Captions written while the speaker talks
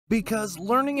Because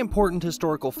learning important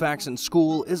historical facts in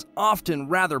school is often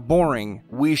rather boring,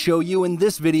 we show you in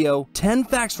this video 10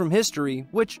 facts from history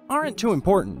which aren't too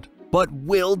important, but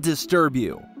will disturb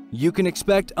you. You can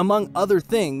expect, among other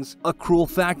things, a cruel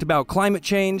fact about climate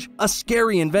change, a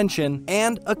scary invention,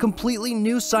 and a completely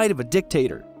new side of a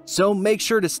dictator. So make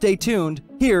sure to stay tuned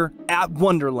here at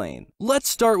Wonderlane. Let's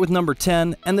start with number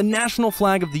 10 and the national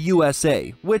flag of the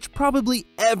USA, which probably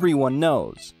everyone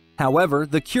knows. However,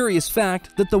 the curious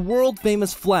fact that the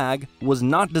world-famous flag was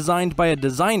not designed by a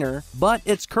designer, but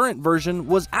its current version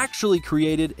was actually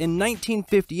created in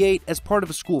 1958 as part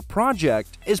of a school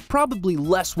project is probably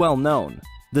less well known.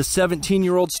 The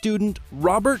 17-year-old student,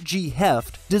 Robert G.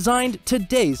 Heft, designed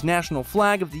today's national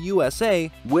flag of the USA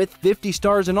with 50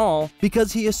 stars in all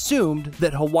because he assumed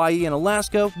that Hawaii and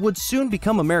Alaska would soon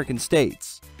become American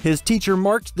states. His teacher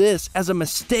marked this as a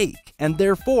mistake, and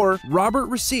therefore, Robert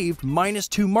received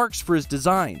 -2 marks for his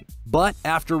design. But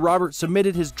after Robert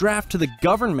submitted his draft to the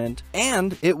government,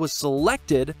 and it was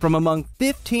selected from among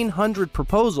 1,500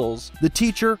 proposals, the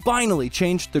teacher finally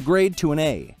changed the grade to an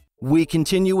A. We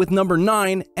continue with number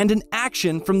 9 and an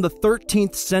action from the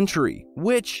 13th century,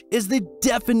 which is the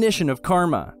definition of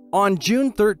karma. On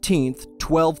June 13th,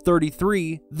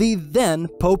 1233, the then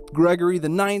Pope Gregory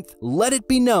IX let it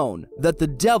be known that the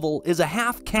devil is a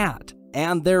half cat,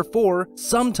 and therefore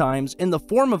sometimes in the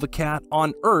form of a cat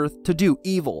on earth to do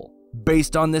evil.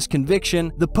 Based on this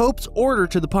conviction, the Pope's order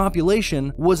to the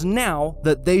population was now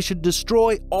that they should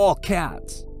destroy all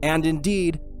cats. And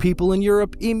indeed, people in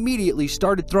Europe immediately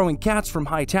started throwing cats from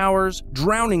high towers,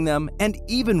 drowning them, and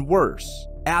even worse.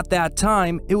 At that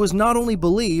time, it was not only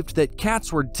believed that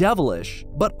cats were devilish,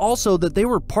 but also that they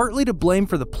were partly to blame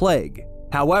for the plague.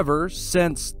 However,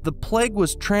 since the plague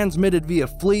was transmitted via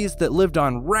fleas that lived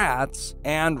on rats,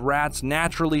 and rats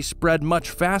naturally spread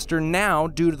much faster now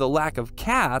due to the lack of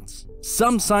cats,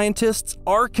 some scientists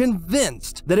are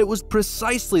convinced that it was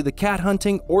precisely the cat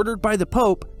hunting ordered by the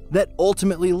Pope that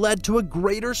ultimately led to a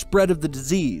greater spread of the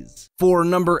disease. For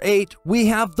number 8, we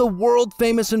have the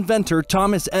world-famous inventor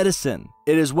Thomas Edison.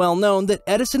 It is well known that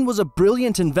Edison was a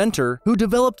brilliant inventor who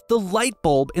developed the light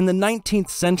bulb in the 19th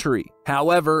century.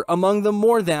 However, among the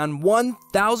more than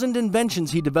 1,000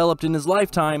 inventions he developed in his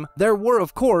lifetime, there were,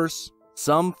 of course,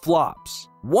 some flops.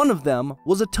 One of them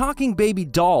was a talking baby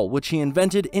doll which he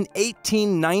invented in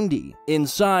 1890.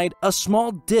 Inside, a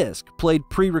small disc played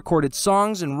pre-recorded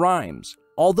songs and rhymes.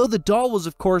 Although the doll was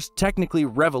of course technically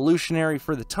revolutionary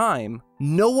for the time,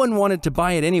 no one wanted to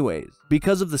buy it anyways.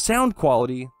 Because of the sound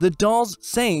quality, the doll's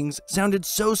sayings sounded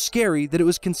so scary that it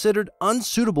was considered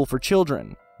unsuitable for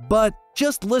children. But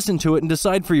just listen to it and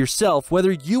decide for yourself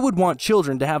whether you would want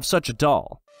children to have such a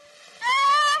doll.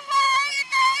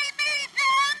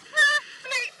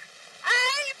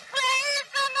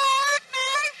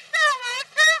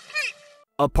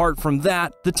 Apart from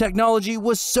that, the technology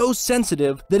was so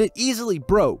sensitive that it easily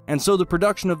broke, and so the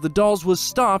production of the dolls was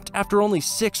stopped after only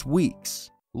 6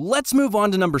 weeks. Let's move on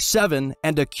to number 7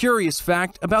 and a curious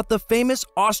fact about the famous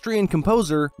Austrian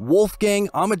composer Wolfgang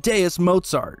Amadeus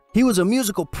Mozart. He was a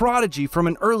musical prodigy from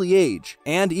an early age,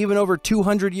 and even over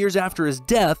 200 years after his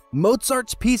death,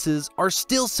 Mozart's pieces are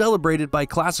still celebrated by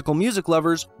classical music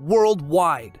lovers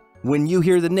worldwide. When you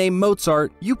hear the name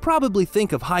Mozart, you probably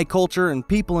think of high culture and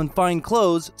people in fine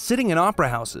clothes sitting in opera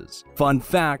houses. Fun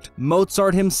fact,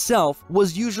 Mozart himself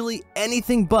was usually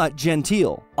anything but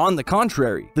genteel. On the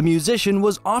contrary, the musician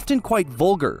was often quite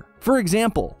vulgar. For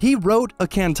example, he wrote a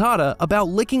cantata about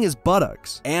licking his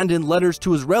buttocks, and in letters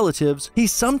to his relatives, he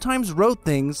sometimes wrote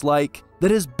things like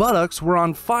that his buttocks were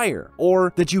on fire,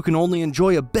 or that you can only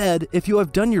enjoy a bed if you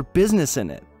have done your business in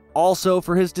it. Also,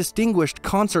 for his distinguished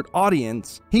concert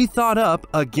audience, he thought up,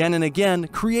 again and again,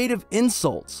 creative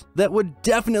insults that would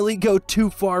definitely go too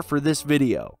far for this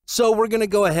video. So we're gonna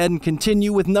go ahead and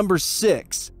continue with number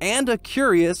 6, and a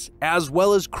curious as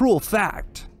well as cruel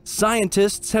fact.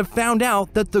 Scientists have found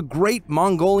out that the great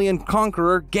Mongolian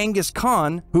conqueror Genghis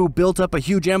Khan, who built up a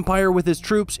huge empire with his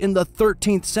troops in the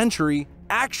 13th century,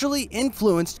 actually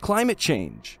influenced climate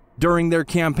change. During their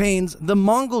campaigns, the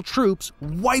Mongol troops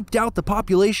wiped out the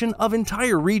population of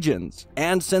entire regions,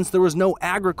 and since there was no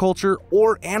agriculture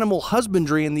or animal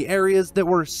husbandry in the areas that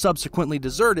were subsequently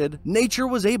deserted, nature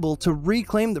was able to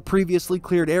reclaim the previously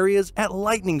cleared areas at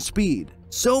lightning speed.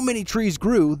 So many trees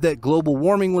grew that global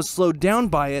warming was slowed down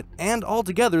by it, and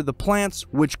altogether the plants,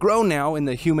 which grow now in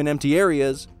the human empty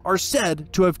areas, are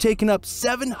said to have taken up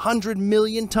 700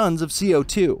 million tons of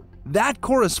CO2. That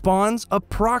corresponds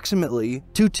approximately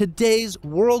to today's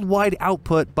worldwide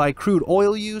output by crude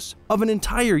oil use of an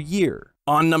entire year.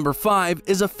 On number 5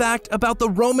 is a fact about the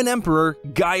Roman Emperor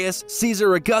Gaius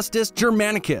Caesar Augustus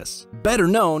Germanicus, better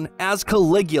known as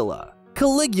Caligula.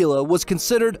 Caligula was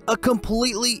considered a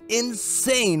completely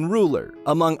insane ruler.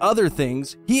 Among other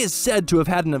things, he is said to have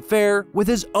had an affair with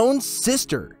his own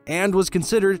sister and was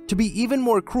considered to be even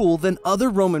more cruel than other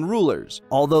Roman rulers.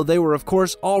 Although they were of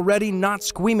course already not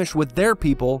squeamish with their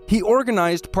people, he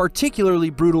organized particularly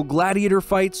brutal gladiator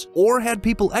fights or had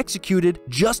people executed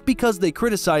just because they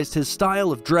criticized his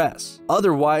style of dress.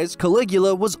 Otherwise,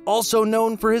 Caligula was also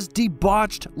known for his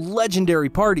debauched, legendary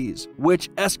parties, which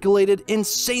escalated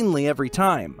insanely every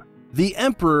time. The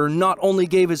emperor not only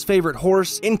gave his favorite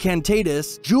horse,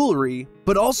 Incantatus, jewelry,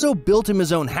 but also built him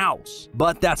his own house.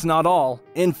 But that's not all.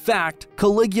 In fact,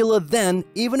 Caligula then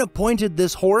even appointed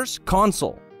this horse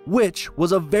consul, which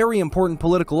was a very important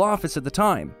political office at the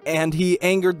time, and he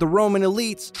angered the Roman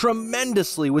elites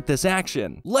tremendously with this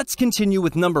action. Let's continue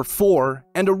with number 4,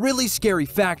 and a really scary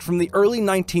fact from the early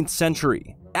 19th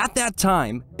century. At that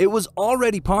time, it was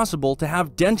already possible to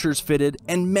have dentures fitted,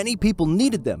 and many people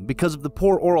needed them because of the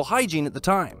poor oral hygiene at the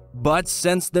time. But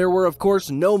since there were of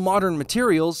course no modern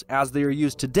materials as they are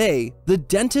used today, the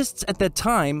dentists at that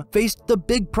time faced the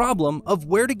big problem of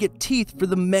where to get teeth for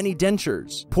the many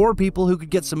dentures. Poor people who could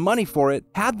get some money for it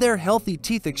had their healthy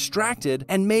teeth extracted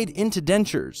and made into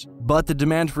dentures, but the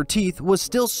demand for teeth was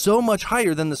still so much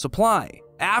higher than the supply.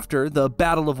 After the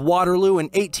Battle of Waterloo in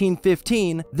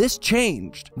 1815, this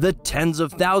changed. The tens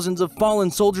of thousands of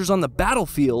fallen soldiers on the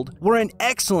battlefield were an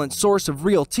excellent source of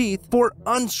real teeth for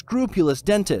unscrupulous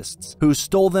dentists, who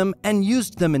stole them and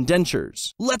used them in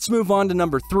dentures. Let's move on to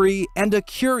number 3, and a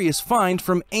curious find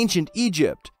from ancient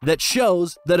Egypt that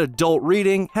shows that adult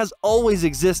reading has always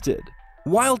existed.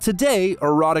 While today,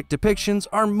 erotic depictions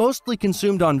are mostly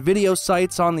consumed on video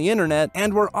sites on the internet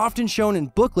and were often shown in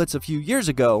booklets a few years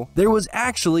ago, there was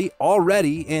actually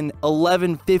already in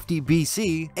 1150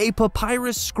 BC a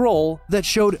papyrus scroll that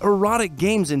showed erotic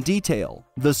games in detail.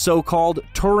 The so-called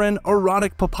Turin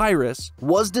erotic papyrus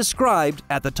was described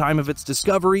at the time of its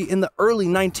discovery in the early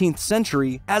 19th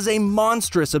century as a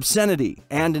monstrous obscenity,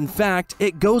 and in fact,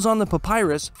 it goes on the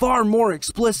papyrus far more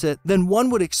explicit than one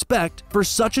would expect for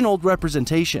such an old representation.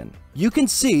 You can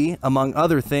see, among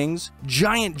other things,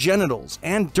 giant genitals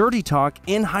and dirty talk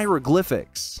in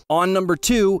hieroglyphics. On number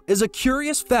 2 is a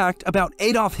curious fact about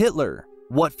Adolf Hitler.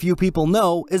 What few people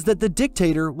know is that the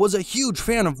dictator was a huge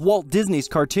fan of Walt Disney's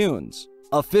cartoons.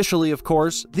 Officially, of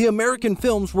course, the American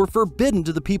films were forbidden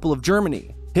to the people of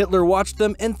Germany. Hitler watched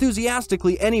them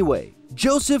enthusiastically anyway.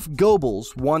 Joseph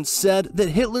Goebbels once said that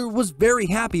Hitler was very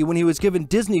happy when he was given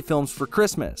Disney films for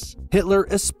Christmas. Hitler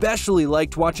especially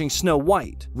liked watching Snow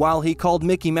White, while he called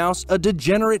Mickey Mouse a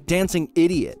degenerate dancing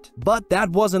idiot. But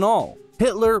that wasn't all.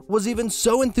 Hitler was even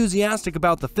so enthusiastic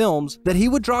about the films that he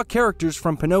would draw characters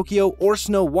from Pinocchio or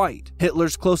Snow White.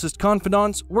 Hitler's closest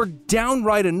confidants were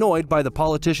downright annoyed by the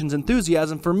politician's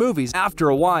enthusiasm for movies after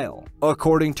a while.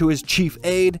 According to his chief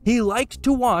aide, he liked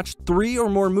to watch 3 or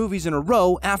more movies in a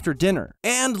row after dinner.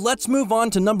 And let's move on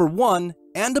to number 1,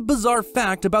 and a bizarre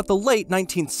fact about the late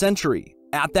 19th century.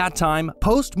 At that time,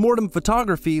 post-mortem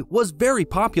photography was very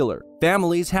popular.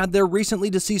 Families had their recently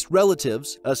deceased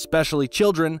relatives, especially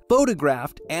children,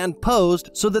 photographed and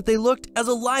posed so that they looked as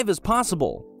alive as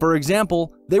possible. For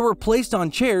example, they were placed on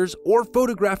chairs or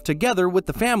photographed together with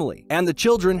the family, and the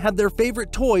children had their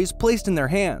favorite toys placed in their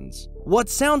hands. What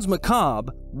sounds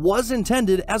macabre was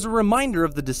intended as a reminder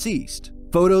of the deceased.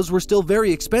 Photos were still very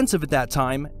expensive at that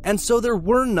time, and so there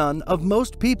were none of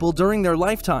most people during their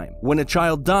lifetime. When a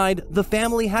child died, the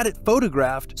family had it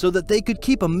photographed so that they could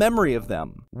keep a memory of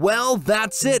them. Well,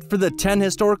 that's it for the 10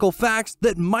 historical facts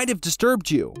that might have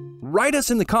disturbed you. Write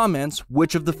us in the comments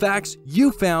which of the facts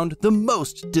you found the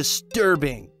most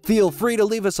disturbing. Feel free to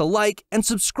leave us a like and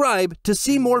subscribe to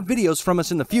see more videos from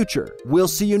us in the future. We'll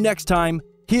see you next time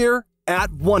here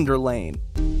at Wonderlane.